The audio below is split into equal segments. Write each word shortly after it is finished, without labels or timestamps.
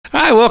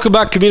welcome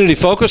back to Community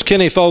Focus.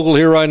 Kenny Fogle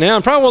here right now.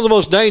 And probably one of the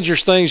most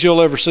dangerous things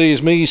you'll ever see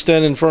is me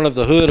standing in front of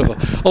the hood of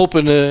an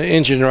open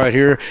engine right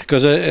here,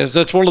 because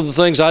that's one of the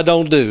things I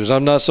don't do. Is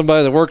I'm not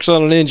somebody that works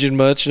on an engine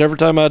much, and every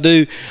time I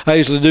do, I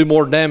usually do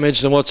more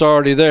damage than what's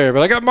already there.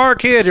 But I got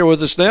Mark Head here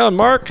with us now. And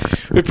Mark,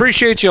 we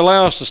appreciate you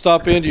allowing us to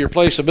stop into your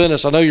place of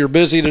business. I know you're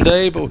busy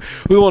today, but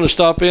we want to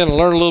stop in and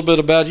learn a little bit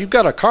about you. You've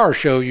got a car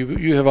show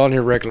you have on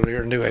here regularly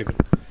here in New Haven.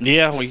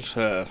 Yeah, we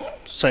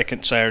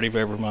second Saturday of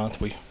every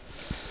month we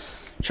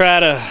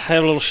try to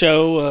have a little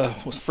show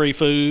with free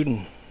food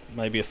and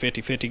maybe a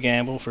 50-50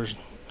 gamble for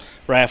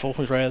raffle,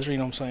 rather, you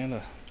know what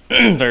I'm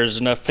saying? There's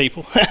enough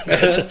people.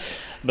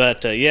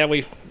 but yeah,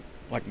 we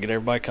like to get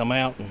everybody come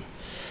out and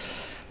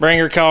bring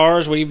their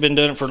cars. We've been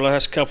doing it for the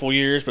last couple of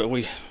years, but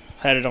we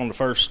had it on the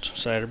first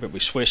Saturday, but we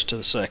switched to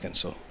the second.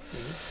 So.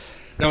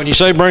 Now, when you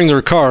say bring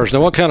their cars, now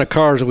what kind of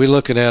cars are we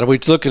looking at? Are we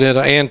looking at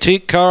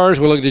antique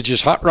cars? We're looking at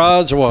just hot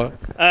rods or what?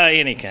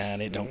 Any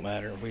kind. It don't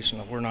matter.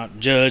 We're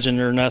not judging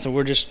or nothing.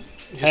 We're just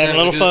having a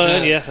little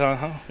fun.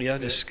 Yeah, yeah,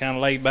 just kind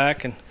of laid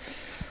back, and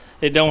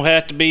it don't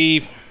have to be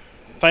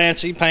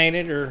fancy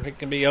painted, or it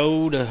can be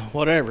old,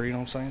 whatever. You know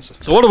what I'm saying?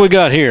 So what do we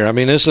got here? I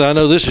mean, I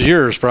know this is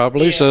yours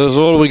probably. Yeah. So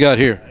what do we got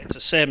here? It's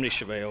a 70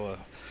 Chevelle,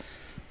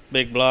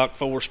 big block,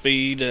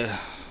 4-speed,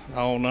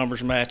 all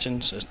numbers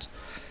matching. It's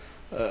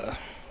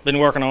been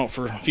working on it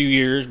for a few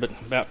years, but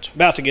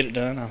about to get it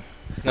done.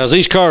 Now, is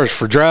these cars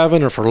for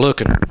driving or for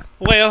looking?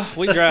 Well,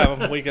 we drive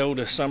them. We go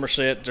to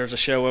Somerset. There's a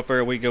show up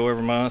there. We go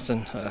every month,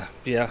 and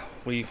yeah,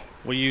 we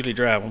usually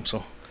drive them.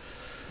 So,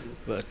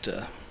 but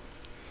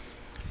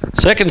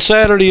second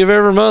Saturday of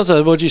every month.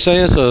 What you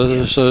saying?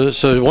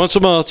 So once a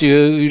month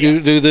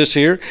you do this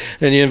here,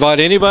 and you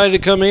invite anybody to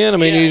come in. I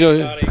mean,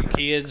 anybody,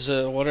 kids,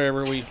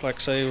 whatever. We like I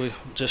say, we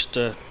just.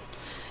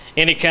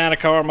 Any kind of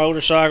car,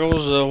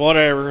 motorcycles,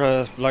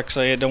 whatever. Like I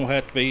say, it don't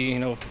have to be,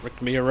 it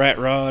can be a rat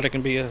rod, it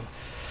can be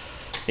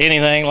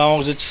anything, as long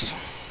as it's,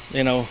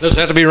 Does it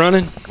have to be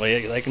running? Well,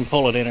 yeah, they can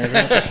pull it in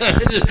there.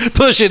 Just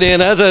push it in.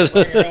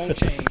 Bring your own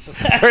chains.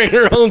 Bring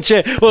your own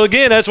chain. Well,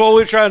 again, that's what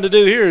we're trying to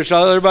do here. Is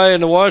everybody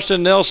in the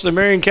Washington, Nelson, and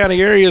Marion County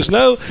areas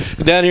know.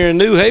 Down here in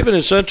New Haven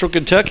in central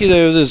Kentucky,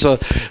 there's a,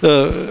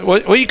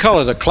 what do you call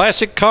it, a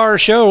classic car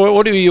show?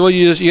 What do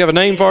you have a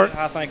name for it?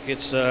 I think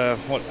it's,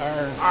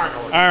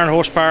 Iron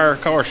Horsepower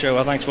Car Show.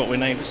 I think is what we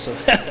named it. So.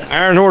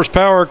 Iron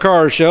Horsepower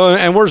Car Show.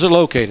 And where's it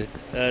located?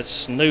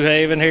 It's New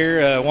Haven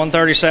here,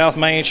 130 South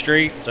Main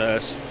Street.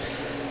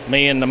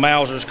 Me and the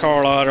Mauser's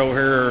car lot over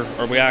here,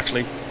 or we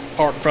actually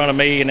park in front of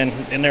me and then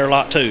in their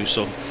lot too.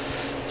 So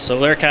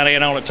they're kind of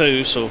in on it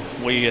too. So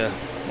we,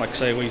 like I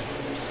say, we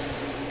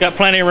got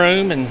plenty of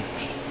room, and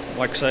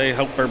like I say,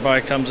 hope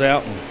everybody comes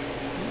out.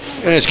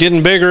 And it's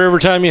getting bigger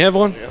every time you have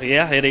one?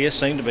 Yeah, it is.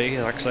 Seemed to be.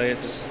 Like I say,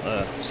 it's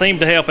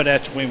seemed to help it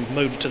after we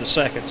moved it to the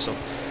second. So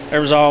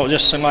there was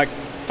just seemed like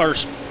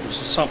first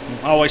was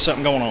always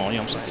something going on. You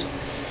know what I'm saying? So.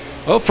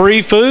 Well,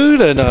 free food,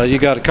 and you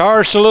got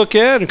cars to look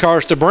at and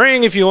cars to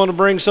bring if you want to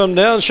bring some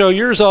down, show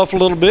yours off a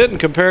little bit and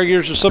compare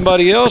yours to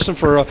somebody else. And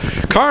for a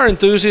car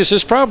enthusiast,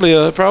 it's probably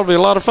a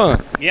lot of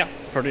fun. Yeah,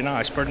 pretty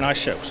nice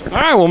show. So. All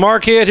right, well,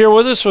 Mark Head here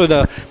with us.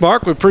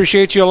 Mark, we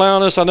appreciate you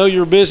allowing us. I know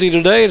you're busy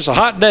today. It's a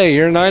hot day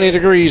here, 90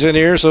 degrees in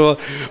here, so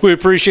we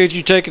appreciate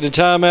you taking the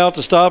time out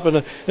to stop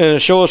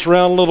and show us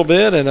around a little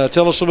bit and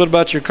tell us a little bit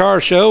about your car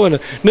show. And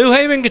New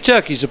Haven,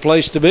 Kentucky is a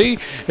place to be.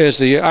 It's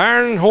the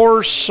Iron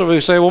Horse, so we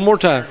say one more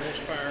time.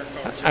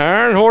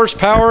 Iron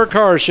Horsepower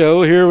Car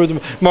Show here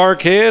with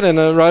Mark Head, and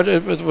right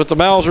with the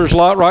Mauser's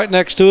lot right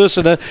next to us,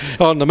 and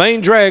on the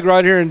main drag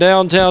right here in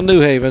downtown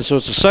New Haven. So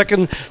it's the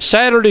second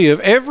Saturday of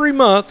every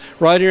month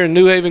right here in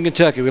New Haven,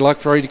 Kentucky. We'd like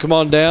for you to come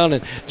on down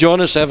and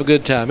join us, have a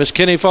good time. It's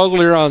Kenny Fogle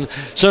here on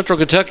Central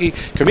Kentucky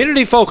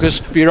Community Focus.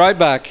 Be right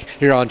back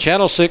here on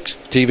Channel 6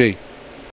 TV.